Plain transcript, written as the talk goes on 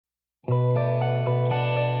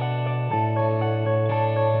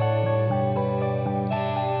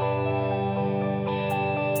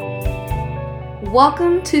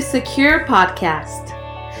Welcome to Secure Podcast.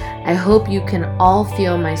 I hope you can all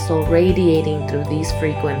feel my soul radiating through these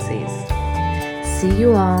frequencies. See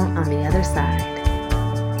you all on the other side.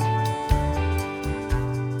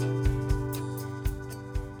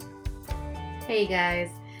 Hey guys,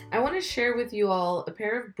 I want to share with you all a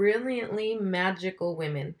pair of brilliantly magical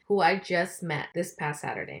women who I just met this past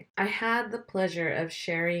Saturday. I had the pleasure of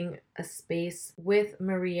sharing a space with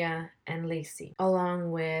Maria and Lacey,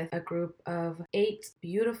 along with a group of 8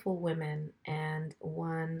 beautiful women and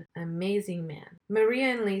 1 amazing man. Maria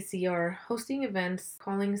and Lacey are hosting events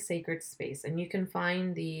calling Sacred Space, and you can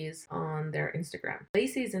find these on their Instagram.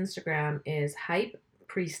 Lacey's Instagram is Hype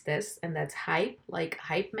Priestess, and that's hype like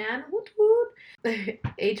hype man, woot woot.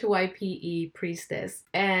 HYPE Priestess.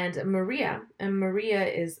 And Maria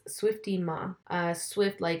is Swifty Ma.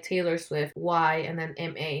 Swift like Taylor Swift, Y and then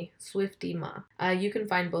MA, Swifty Ma. You can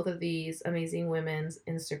find both of these amazing women's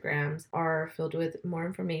Instagrams are filled with more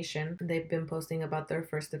information. They've been posting about their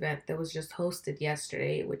first event that was just hosted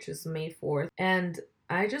yesterday, which is May 4th. And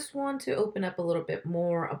I just want to open up a little bit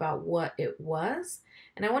more about what it was.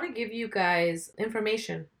 And I want to give you guys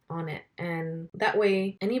information on it, and that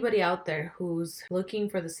way anybody out there who's looking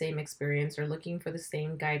for the same experience or looking for the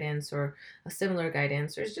same guidance or a similar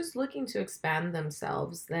guidance or is just looking to expand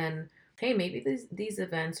themselves, then hey, maybe these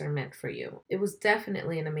events are meant for you. It was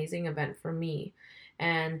definitely an amazing event for me,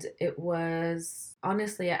 and it was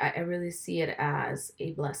honestly, I really see it as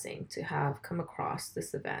a blessing to have come across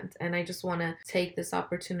this event. And I just want to take this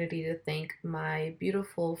opportunity to thank my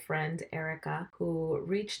beautiful friend Erica, who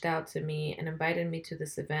reached out to me and invited me to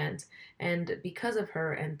this event. And because of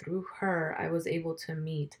her and through her, I was able to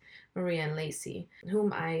meet Maria and Lacey,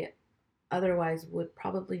 whom I otherwise would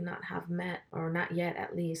probably not have met, or not yet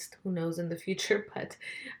at least, who knows in the future, but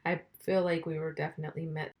I feel like we were definitely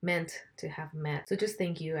meant to have met. So just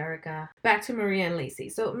thank you, Erica. Back to Maria and Lacey.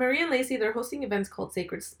 So Maria and Lacey, they're hosting events called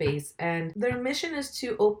Sacred Space, and their mission is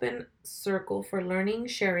to open circle for learning,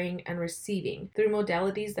 sharing, and receiving through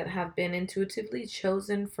modalities that have been intuitively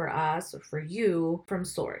chosen for us or for you from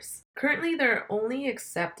Source. Currently, they're only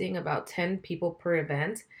accepting about 10 people per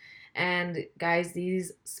event. And guys,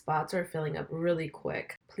 these spots are filling up really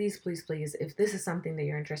quick. Please, please, please, if this is something that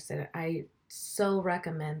you're interested in, I so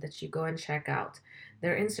recommend that you go and check out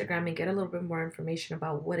their Instagram and get a little bit more information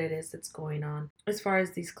about what it is that's going on. As far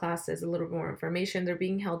as these classes, a little more information. They're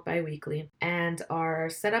being held bi-weekly and are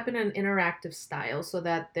set up in an interactive style so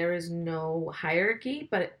that there is no hierarchy,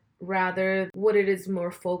 but rather what it is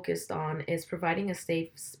more focused on is providing a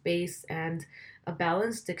safe space and a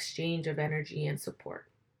balanced exchange of energy and support.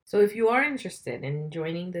 So if you are interested in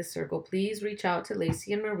joining this circle, please reach out to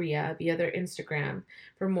Lacey and Maria via their Instagram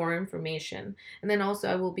for more information. And then also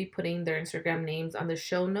I will be putting their Instagram names on the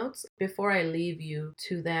show notes. Before I leave you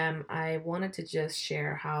to them, I wanted to just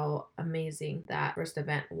share how amazing that first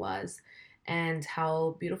event was and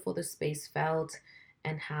how beautiful the space felt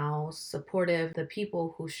and how supportive the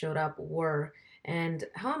people who showed up were. And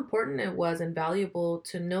how important it was and valuable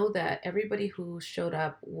to know that everybody who showed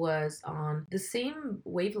up was on the same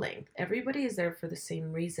wavelength. Everybody is there for the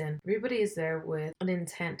same reason. Everybody is there with an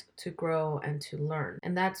intent to grow and to learn.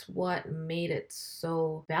 And that's what made it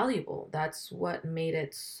so valuable. That's what made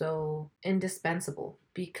it so indispensable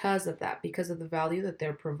because of that, because of the value that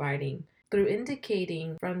they're providing through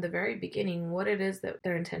indicating from the very beginning what it is that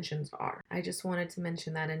their intentions are. I just wanted to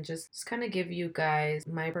mention that and just kind of give you guys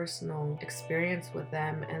my personal experience with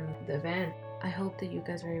them and the event. I hope that you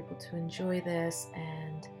guys are able to enjoy this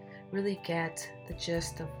and really get the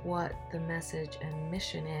gist of what the message and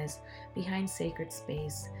mission is behind Sacred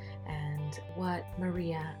Space and what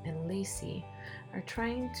Maria and Lacey are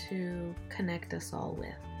trying to connect us all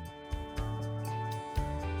with.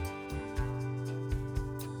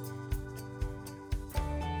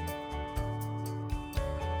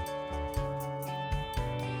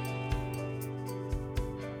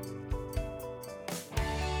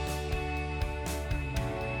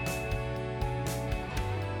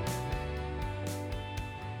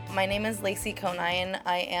 My name is Lacey Conine.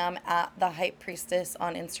 I am at the Hype Priestess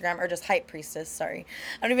on Instagram, or just Hype Priestess, sorry.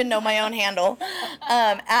 I don't even know my own handle.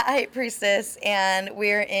 At Hype Priestess, and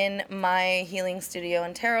we're in my healing studio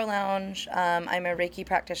and tarot lounge. I'm a Reiki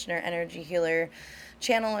practitioner, energy healer,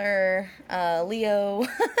 channeler, Leo.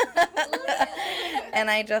 And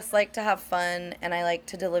I just like to have fun, and I like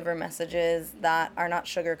to deliver messages that are not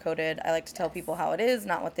sugar-coated. I like to tell people how it is,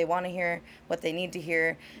 not what they want to hear, what they need to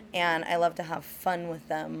hear, and I love to have fun with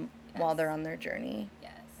them while they're on their journey.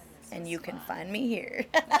 Yes. And you can find me here.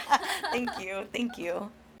 Thank you.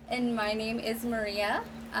 And my name is Maria.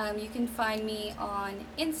 You can find me on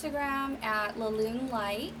Instagram at Laloon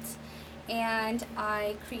Light. and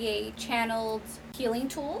I create channeled healing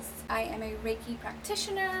tools. I am a Reiki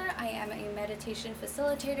practitioner. I am a meditation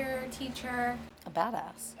facilitator, teacher. A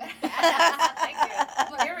badass. Thank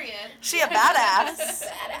you. Period. She a badass.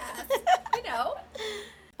 Badass. You know.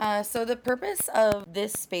 So the purpose of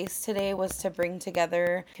this space today was to bring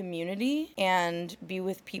together community and be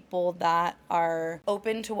with people that are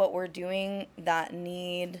open to what we're doing, that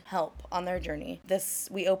need help on their journey.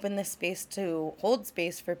 We open this space to hold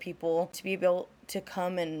space for people to be able to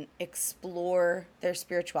come and explore their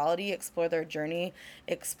spirituality, explore their journey,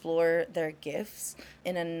 explore their gifts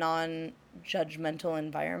in a non-judgmental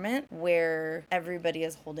environment where everybody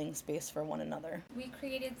is holding space for one another. We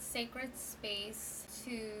created sacred space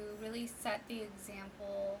to really set the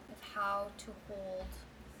example of how to hold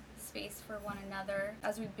space for one another.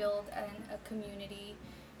 As we build a community,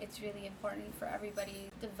 it's really important for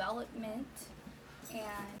everybody's development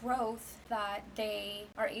and growth that they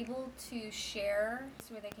are able to share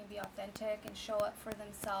where they can be authentic and show up for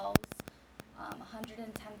themselves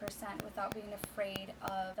 110% without being afraid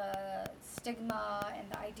of the stigma and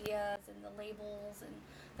the ideas and the labels and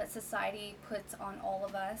that society puts on all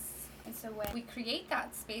of us. And so when we create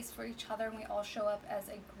that space for each other and we all show up as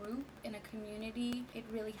a group in a community, it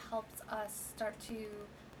really helps us start to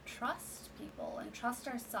trust people and trust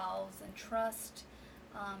ourselves and trust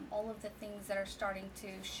all of the things that are starting to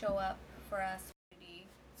show up for us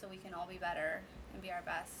so we can all be better and be our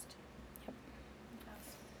best.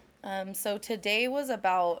 So today was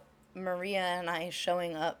about Maria and I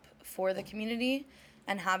showing up for the community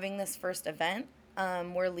and having this first event.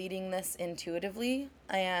 We're leading this intuitively,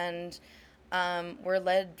 and we're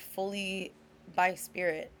led fully by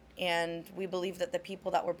spirit. And we believe that the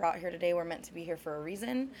people that were brought here today were meant to be here for a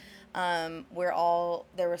reason. There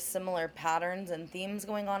were similar patterns and themes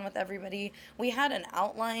going on with everybody. We had an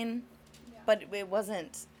outline, but we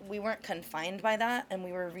weren't confined by that, and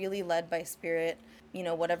we were really led by spirit. You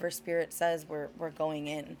know, whatever spirit says, we're going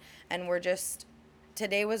in. And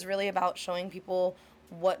today was really about showing people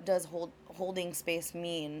what does holding space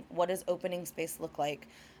mean? What does opening space look like?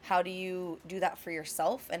 How do you do that for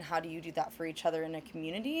yourself, and how do you do that for each other in a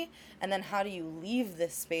community? And then how do you leave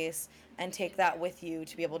this space and take that with you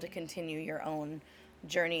to be able to continue your own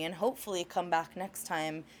journey and hopefully come back next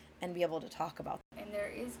time and be able to talk about it. And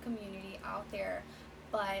there is community out there,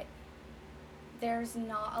 but there's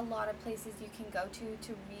not a lot of places you can go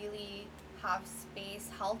to really have space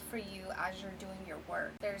held for you as you're doing your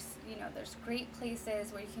work. There's great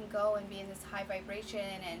places where you can go and be in this high vibration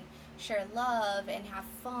and share love and have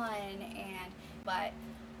fun, but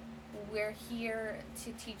we're here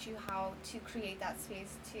to teach you how to create that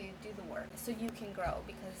space to do the work so you can grow,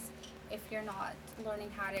 because if you're not learning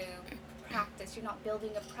how to practice, you're not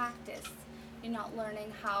building a practice, you're not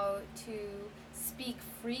learning how to speak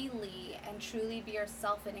freely and truly be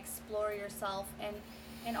yourself and explore yourself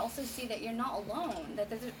and also see that you're not alone, that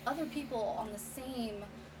there's other people on the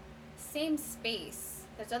same space,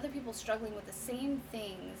 there's other people struggling with the same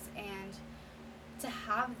things, and to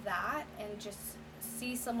have that and just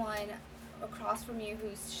see someone across from you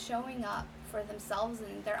who's showing up for themselves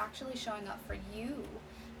and they're actually showing up for you,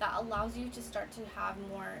 that allows you to start to have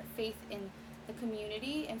more faith in the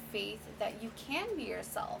community and faith that you can be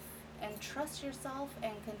yourself and trust yourself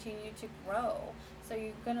and continue to grow. So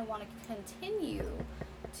you're going to want to continue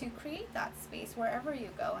to create that space wherever you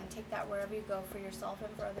go and take that wherever you go for yourself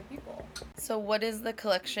and for other people. So what is the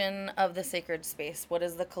collection of the sacred space? What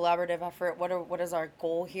is the collaborative effort? What is our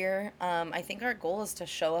goal here? I think our goal is to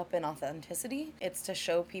show up in authenticity. It's to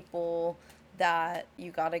show people that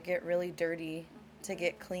you got to get really dirty to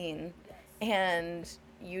get clean. And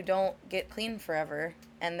you don't get clean forever,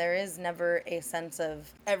 and there is never a sense of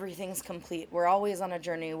everything's complete. We're always on a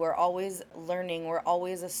journey, we're always learning, we're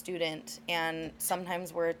always a student, and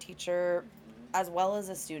sometimes we're a teacher as well as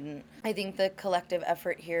a student. I think the collective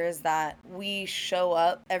effort here is that we show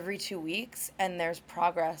up every 2 weeks and there's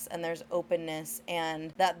progress and there's openness,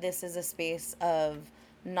 and that this is a space of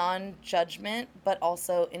non-judgment but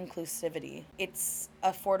also inclusivity. It's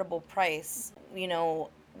affordable price.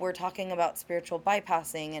 We're talking about spiritual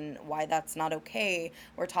bypassing and why that's not okay.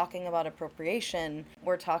 We're talking about appropriation.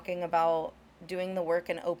 We're talking about doing the work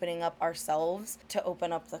and opening up ourselves to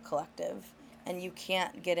open up the collective. And you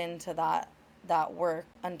can't get into that work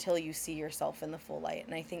until you see yourself in the full light.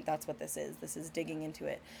 And I think that's what this is. This is digging into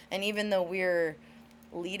it. And even though we're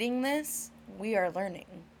leading this, we are learning.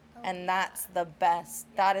 And that's the best.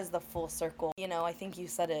 That is the full circle. I think you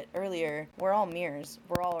said it earlier. We're all mirrors.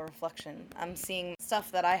 We're all a reflection. I'm seeing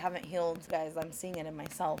stuff that I haven't healed, guys. I'm seeing it in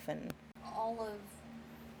myself. And all of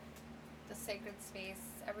the sacred space,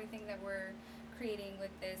 everything that we're creating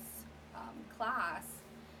with this class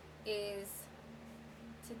is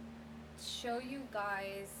to show you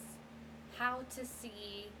guys how to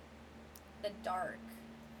see the dark,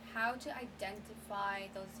 how to identify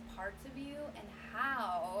those parts of you, and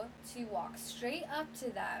how to walk straight up to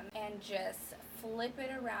them and just flip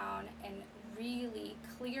it around and really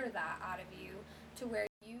clear that out of you to where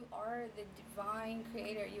you are the divine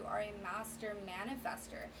creator, you are a master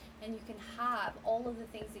manifester, and you can have all of the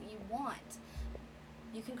things that you want.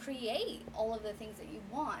 You can create all of the things that you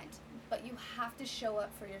want, but you have to show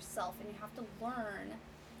up for yourself, and you have to learn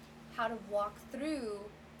how to walk through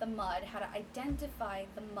the mud, how to identify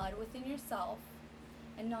the mud within yourself,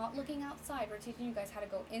 and not looking outside. We're teaching you guys how to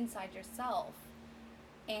go inside yourself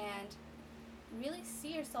and really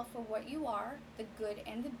see yourself for what you are, the good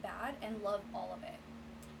and the bad, and love all of it.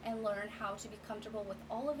 And learn how to be comfortable with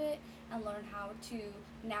all of it, and learn how to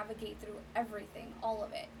navigate through everything, all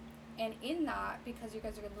of it. And in that, because you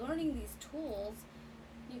guys are learning these tools,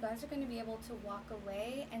 you guys are going to be able to walk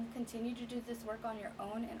away and continue to do this work on your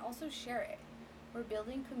own and also share it. We're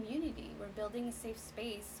building community. We're building a safe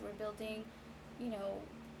space. We're building,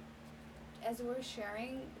 as we're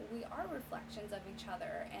sharing, we are reflections of each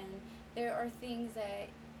other. And there are things that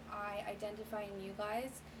I identify in you guys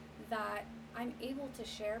that I'm able to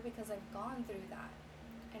share because I've gone through that.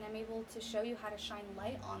 And I'm able to show you how to shine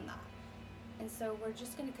light on that. And so we're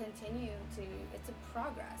just going to continue it's a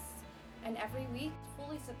progress. And every week,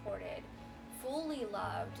 fully supported, fully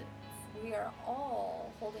loved. We are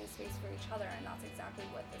all holding space for each other, and that's exactly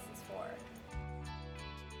what this is for.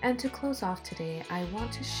 And to close off today, I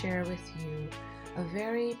want to share with you a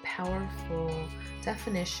very powerful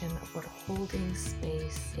definition of what holding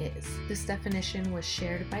space is. This definition was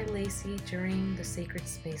shared by Lacey during the Sacred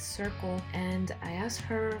Space Circle, and I asked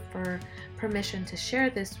her for permission to share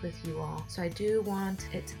this with you all. So I do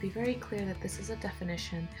want it to be very clear that this is a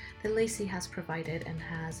definition that Lacey has provided and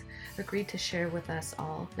has agreed to share with us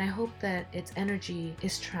all. And I hope that its energy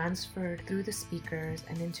is transferred through the speakers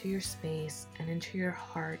and into your space and into your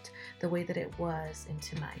heart the way that it was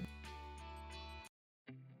into mine.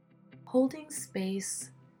 Holding space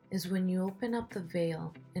is when you open up the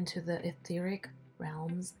veil into the etheric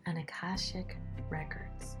realms and Akashic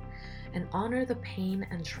records and honor the pain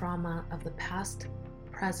and trauma of the past,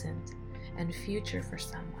 present, and future for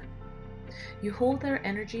someone. You hold their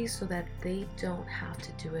energy so that they don't have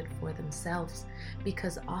to do it for themselves,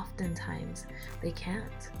 because oftentimes they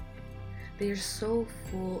can't. They are so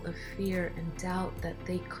full of fear and doubt that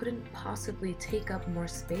they couldn't possibly take up more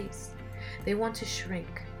space. They want to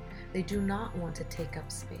shrink. They do not want to take up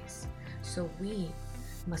space. So we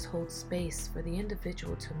must hold space for the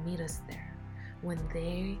individual to meet us there when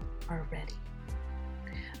they are ready.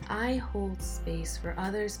 I hold space for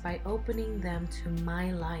others by opening them to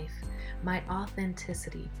my life, my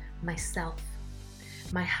authenticity, myself,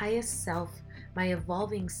 my highest self, my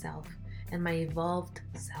evolving self, and my evolved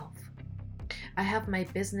self. I have my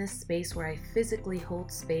business space where I physically hold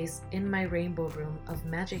space in my rainbow room of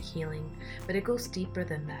magic healing, but it goes deeper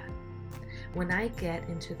than that. When I get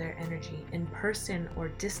into their energy, in person or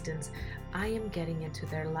distance, I am getting into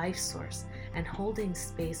their life source and holding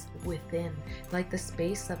space within, like the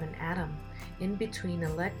space of an atom, in between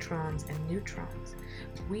electrons and neutrons.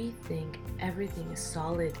 We think everything is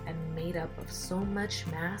solid and made up of so much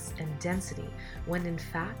mass and density, when in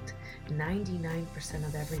fact, 99%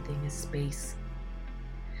 of everything is space.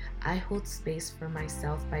 I hold space for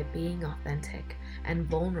myself by being authentic and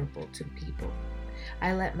vulnerable to people.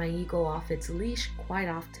 I let my ego off its leash quite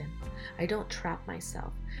often. I don't trap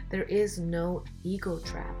myself. There is no ego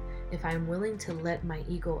trap if I'm willing to let my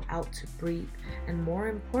ego out to breathe, and more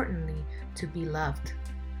importantly, to be loved.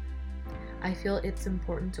 I feel it's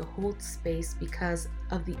important to hold space because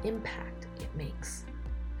of the impact it makes.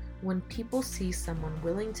 When people see someone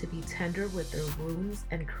willing to be tender with their wounds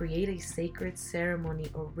and create a sacred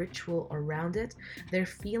ceremony or ritual around it, their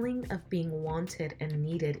feeling of being wanted and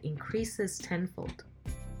needed increases tenfold.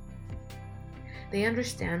 They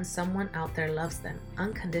understand someone out there loves them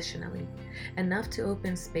unconditionally, enough to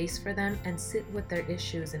open space for them and sit with their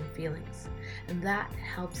issues and feelings, and that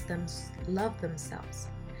helps them love themselves.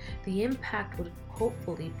 The impact would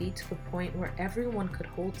hopefully be to the point where everyone could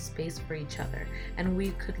hold space for each other and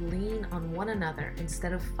we could lean on one another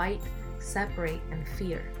instead of fight, separate, and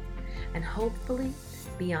fear. And hopefully,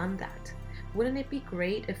 beyond that, wouldn't it be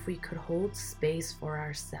great if we could hold space for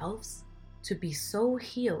ourselves? To be so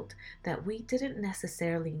healed that we didn't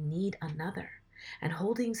necessarily need another, and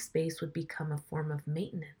holding space would become a form of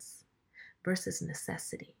maintenance versus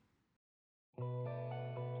necessity.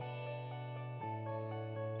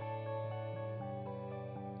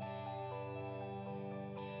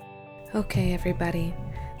 Okay, everybody,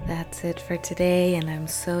 that's it for today, and I'm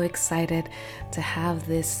so excited to have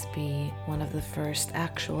this be one of the first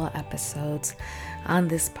actual episodes on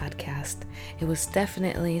this podcast. It was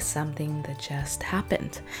definitely something that just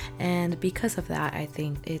happened, and because of that, I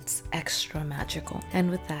think it's extra magical.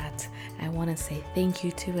 And with that, I want to say thank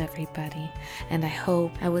you to everybody, and I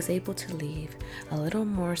hope I was able to leave a little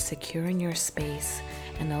more secure in your space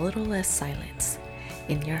and a little less silence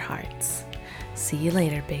in your hearts. See you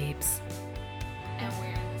later, babes. And we're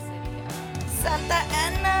in the city of Santa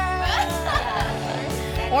Ana!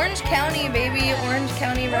 Orange County, baby. Orange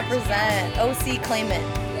County represent. OC claim it.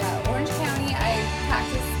 Yeah, Orange County. I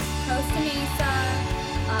practice Costa Mesa.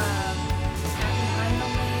 At Behind the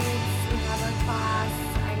Lakes, we have our class.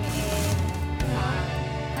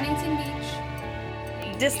 I'm in Huntington Beach.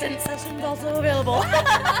 Distance sessions also available.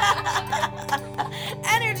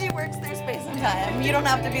 Energy works through space and time. You don't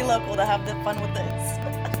have to be local to have the fun with this.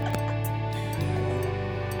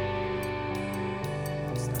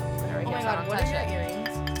 Oh my god, what are your earrings?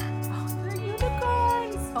 Oh, they're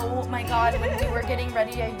unicorns. Oh my god, when we were getting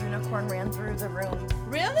ready, a unicorn ran through the room.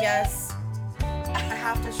 Really? Yes. I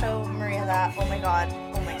have to show Maria that. Oh my god.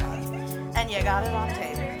 Oh my god. And you got it on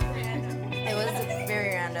tape. It was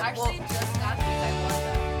very random. I actually just got these. I wore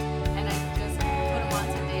them. And I just put them on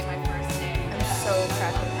today, my first day. I'm so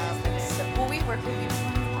cracking up. Well, we work with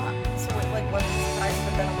unicorns a lot. So it like wasn't surprising,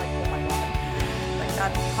 but then I'm like, oh my god. Like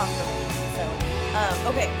that's possible. So,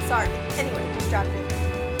 okay, sorry. Anyway, distracted.